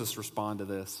Moses respond to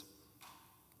this?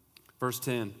 Verse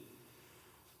 10.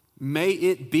 May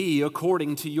it be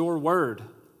according to your word,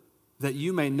 that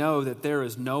you may know that there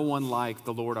is no one like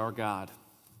the Lord our God.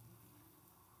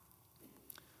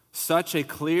 Such a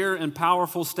clear and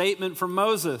powerful statement from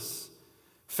Moses.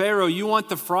 Pharaoh, you want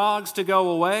the frogs to go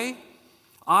away?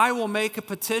 I will make a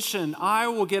petition. I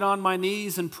will get on my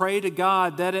knees and pray to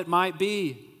God that it might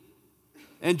be.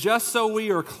 And just so we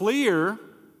are clear,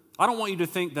 I don't want you to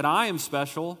think that I am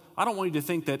special. I don't want you to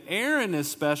think that Aaron is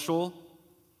special.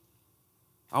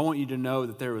 I want you to know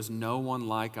that there is no one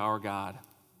like our God.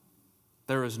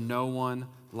 There is no one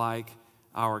like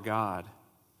our God.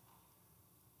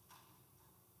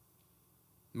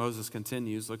 Moses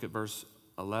continues. Look at verse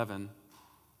 11.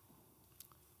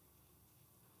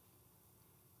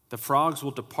 The frogs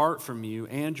will depart from you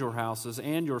and your houses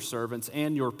and your servants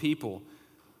and your people.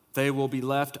 They will be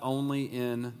left only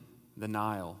in the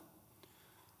Nile.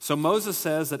 So Moses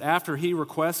says that after he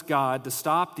requests God to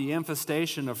stop the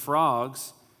infestation of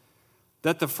frogs,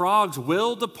 that the frogs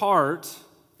will depart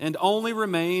and only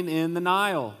remain in the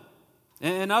Nile.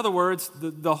 In other words,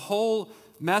 the whole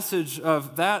message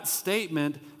of that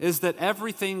statement is that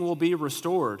everything will be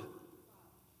restored.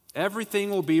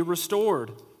 Everything will be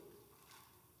restored.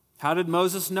 How did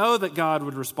Moses know that God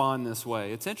would respond this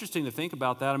way? It's interesting to think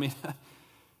about that. I mean,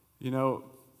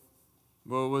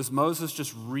 was Moses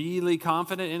just really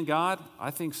confident in God?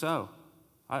 I think so.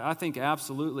 I think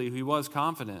absolutely he was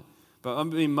confident. But I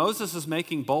mean, Moses is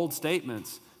making bold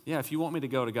statements. Yeah, if you want me to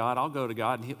go to God, I'll go to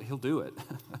God, and he'll do it.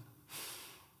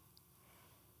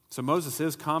 So Moses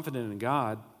is confident in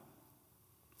God.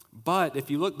 But if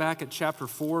you look back at chapter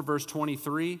 4, verse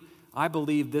 23, I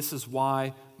believe this is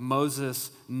why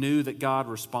Moses knew that God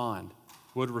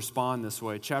would respond this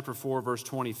way. Chapter 4, verse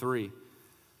 23.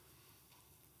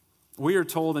 We are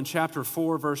told in chapter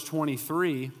 4, verse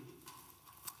 23,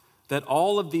 that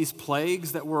all of these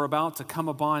plagues that were about to come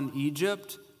upon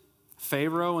Egypt,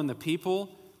 Pharaoh and the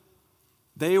people,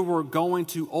 they were going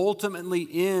to ultimately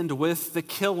end with the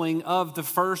killing of the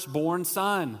firstborn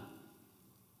son.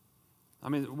 I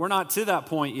mean, we're not to that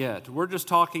point yet. We're just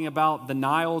talking about the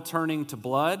Nile turning to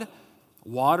blood,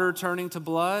 water turning to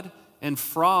blood, and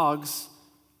frogs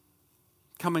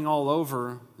coming all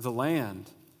over the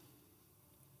land.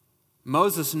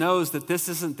 Moses knows that this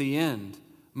isn't the end.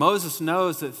 Moses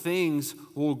knows that things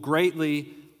will greatly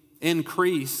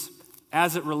increase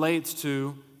as it relates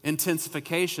to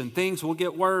intensification. Things will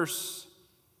get worse.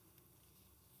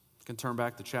 You can turn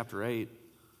back to chapter 8.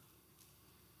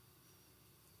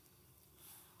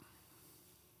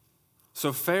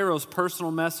 So Pharaoh's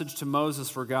personal message to Moses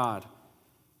for God.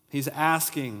 He's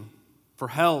asking for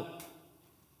help.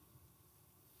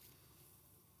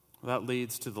 That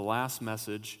leads to the last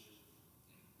message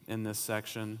in this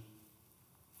section.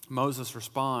 Moses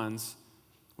responds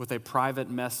with a private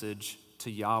message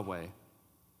to Yahweh.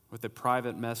 With a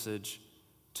private message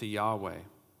to Yahweh.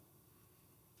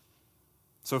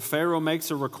 So Pharaoh makes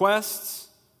a request.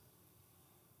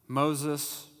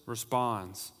 Moses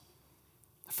responds.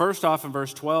 First off, in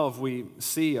verse 12, we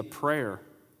see a prayer.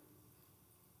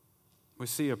 We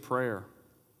see a prayer.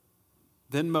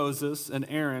 Then Moses and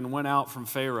Aaron went out from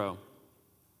Pharaoh.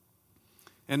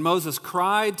 And Moses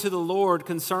cried to the Lord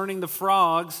concerning the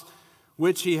frogs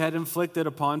which he had inflicted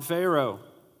upon Pharaoh.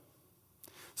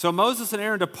 So Moses and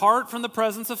Aaron depart from the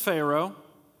presence of Pharaoh.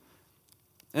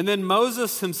 And then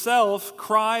Moses himself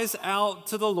cries out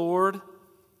to the Lord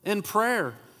in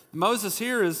prayer. Moses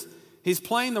here he's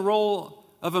playing the role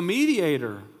of a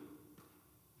mediator.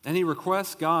 And he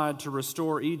requests God to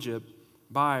restore Egypt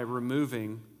by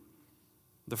removing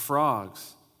the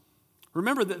frogs.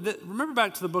 Remember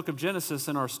back to the book of Genesis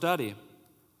in our study.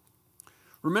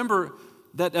 Remember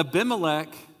that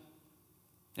Abimelech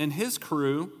and his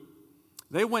crew,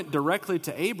 they went directly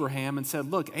to Abraham and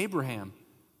said, "Look, Abraham,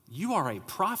 you are a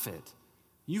prophet.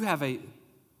 You have a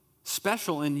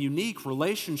special and unique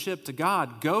relationship to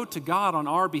God. Go to God on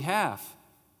our behalf."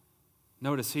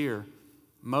 Notice here,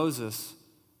 Moses,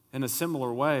 in a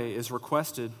similar way, is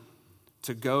requested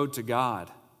to go to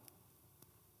God.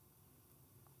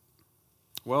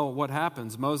 Well, what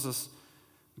happens? Moses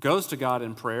goes to God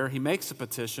in prayer. He makes a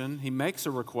petition. He makes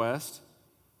a request.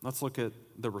 Let's look at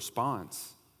the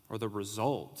response or the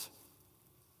result.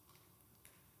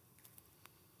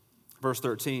 Verse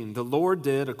 13, the Lord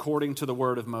did according to the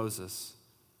word of Moses,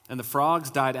 and the frogs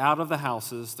died out of the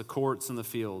houses, the courts, and the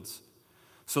fields.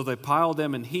 So they piled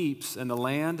them in heaps, and the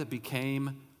land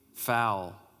became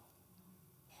foul.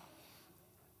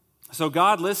 So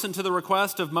God listened to the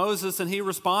request of Moses, and he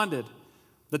responded.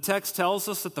 The text tells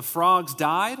us that the frogs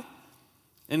died,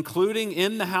 including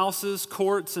in the houses,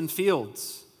 courts, and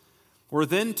fields. We're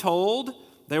then told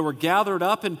they were gathered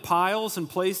up in piles and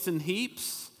placed in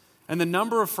heaps, and the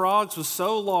number of frogs was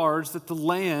so large that the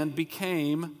land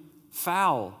became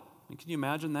foul. Can you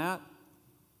imagine that?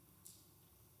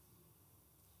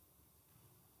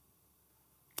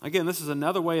 Again, this is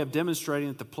another way of demonstrating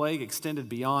that the plague extended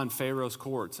beyond Pharaoh's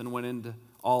courts and went into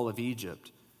all of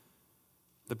Egypt.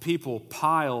 The people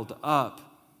piled up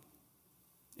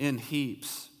in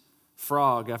heaps,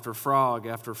 frog after frog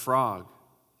after frog.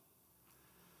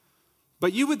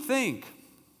 But you would think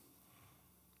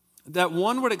that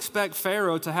one would expect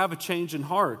Pharaoh to have a change in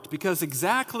heart, because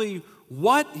exactly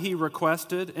what he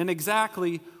requested and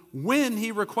exactly when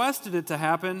he requested it to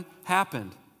happen,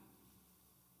 happened.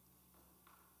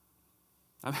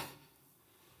 He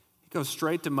goes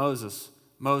straight to Moses.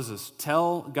 Moses,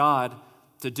 tell God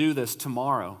to do this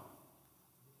tomorrow.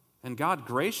 And God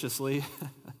graciously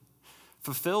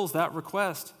fulfills that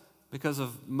request because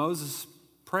of Moses'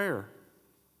 prayer.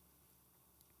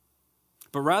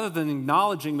 But rather than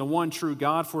acknowledging the one true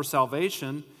God for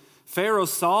salvation, Pharaoh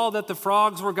saw that the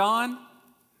frogs were gone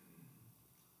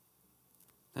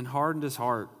and hardened his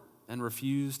heart and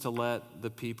refused to let the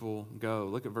people go.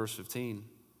 Look at verse 15.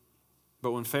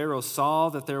 But when Pharaoh saw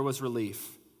that there was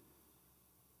relief,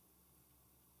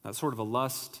 that's sort of a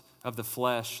lust of the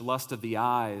flesh, lust of the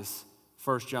eyes,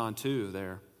 1 John 2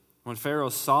 there. When Pharaoh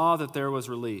saw that there was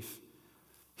relief,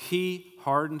 he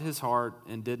hardened his heart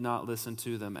and did not listen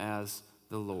to them as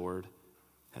the Lord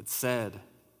had said.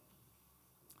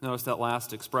 Notice that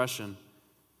last expression,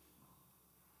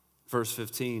 verse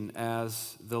 15,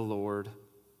 as the Lord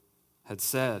had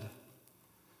said.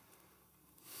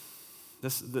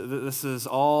 This is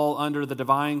all under the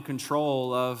divine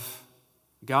control of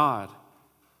God.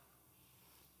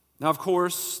 Now, of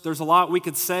course, there's a lot we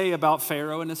could say about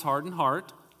Pharaoh and his hardened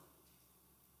heart.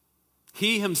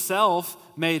 He himself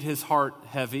made his heart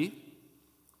heavy.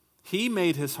 He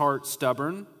made his heart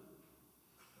stubborn.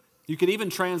 You could even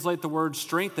translate the word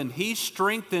strengthened. He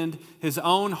strengthened his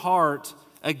own heart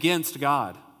against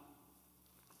God.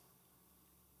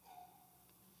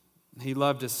 He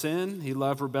loved his sin. He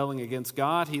loved rebelling against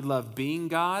God. He loved being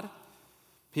God.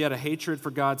 He had a hatred for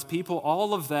God's people.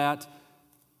 All of that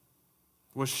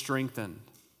was strengthened.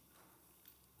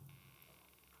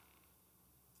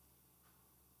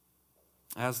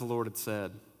 As the Lord had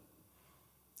said.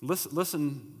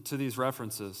 Listen to these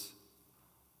references.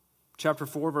 Chapter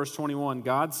 4, verse 21,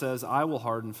 God says, I will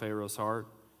harden Pharaoh's heart.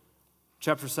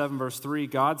 Chapter 7, verse 3,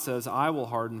 God says, I will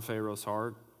harden Pharaoh's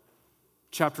heart.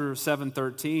 Chapter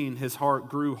 7:13, his heart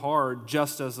grew hard,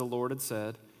 just as the Lord had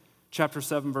said. Chapter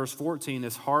 7, verse 14,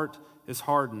 his heart is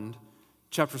hardened.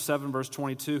 Chapter 7, verse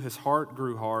 22, his heart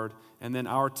grew hard. And then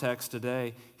our text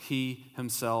today, he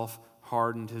himself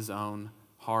hardened his own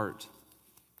heart.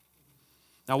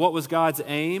 Now, what was God's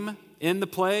aim in the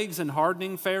plagues and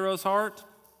hardening Pharaoh's heart?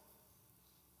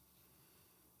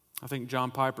 I think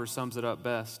John Piper sums it up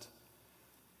best.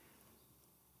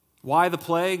 Why the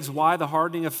plagues? Why the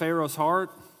hardening of Pharaoh's heart?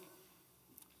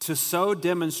 To so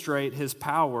demonstrate his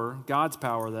power, God's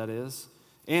power that is,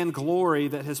 and glory,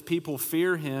 that his people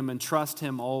fear him and trust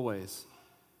him always.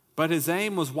 But his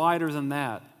aim was wider than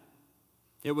that.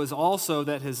 It was also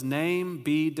that his name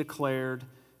be declared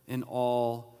in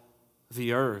all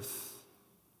the earth.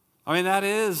 I mean, that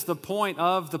is the point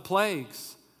of the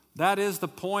plagues. That is the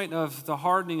point of the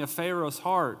hardening of Pharaoh's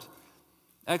heart.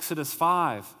 Exodus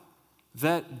 5,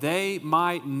 that they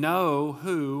might know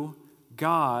who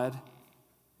God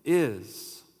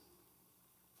is.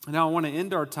 Now, I want to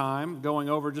end our time going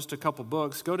over just a couple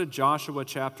books. Go to Joshua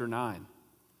chapter 9.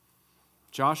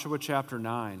 Joshua chapter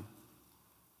 9.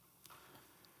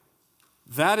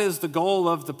 That is the goal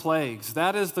of the plagues.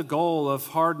 That is the goal of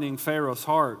hardening Pharaoh's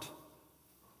heart.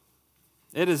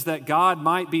 It is that God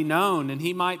might be known and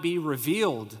he might be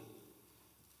revealed.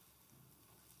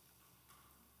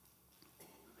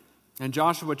 In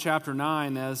Joshua chapter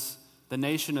 9, as the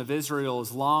nation of Israel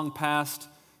is long past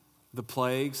the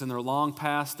plagues and they're long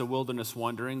past the wilderness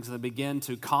wanderings, and they begin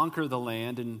to conquer the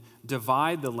land and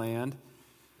divide the land.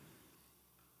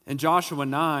 In Joshua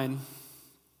 9,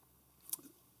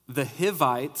 the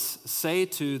Hivites say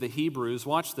to the Hebrews,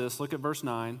 watch this, look at verse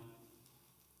 9.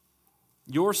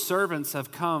 Your servants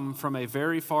have come from a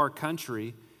very far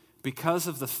country because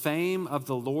of the fame of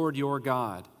the Lord your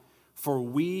God, for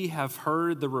we have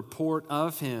heard the report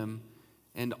of him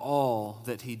and all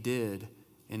that he did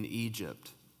in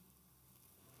Egypt.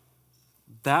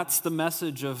 That's the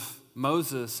message of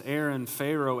Moses, Aaron,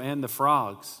 Pharaoh, and the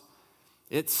frogs.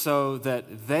 It's so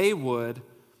that they would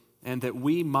and that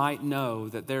we might know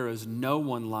that there is no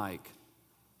one like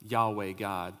Yahweh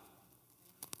God.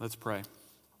 Let's pray.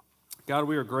 God,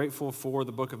 we are grateful for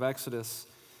the book of Exodus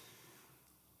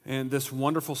and this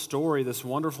wonderful story, this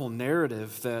wonderful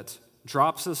narrative that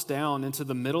drops us down into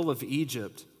the middle of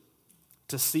Egypt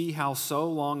to see how so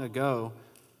long ago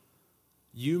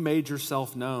you made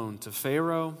yourself known to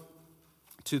Pharaoh,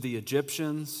 to the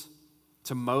Egyptians,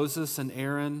 to Moses and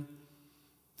Aaron,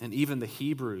 and even the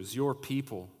Hebrews, your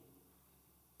people.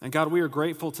 And God, we are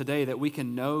grateful today that we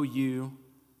can know you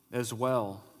as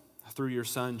well through your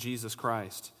Son, Jesus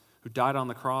Christ, who died on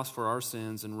the cross for our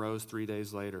sins and rose 3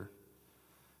 days later.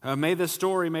 May this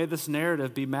story, may this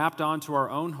narrative be mapped onto our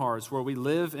own hearts where we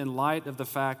live in light of the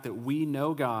fact that we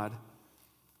know God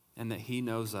and that he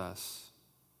knows us.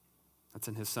 That's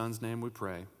in his Son's name we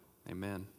pray. Amen.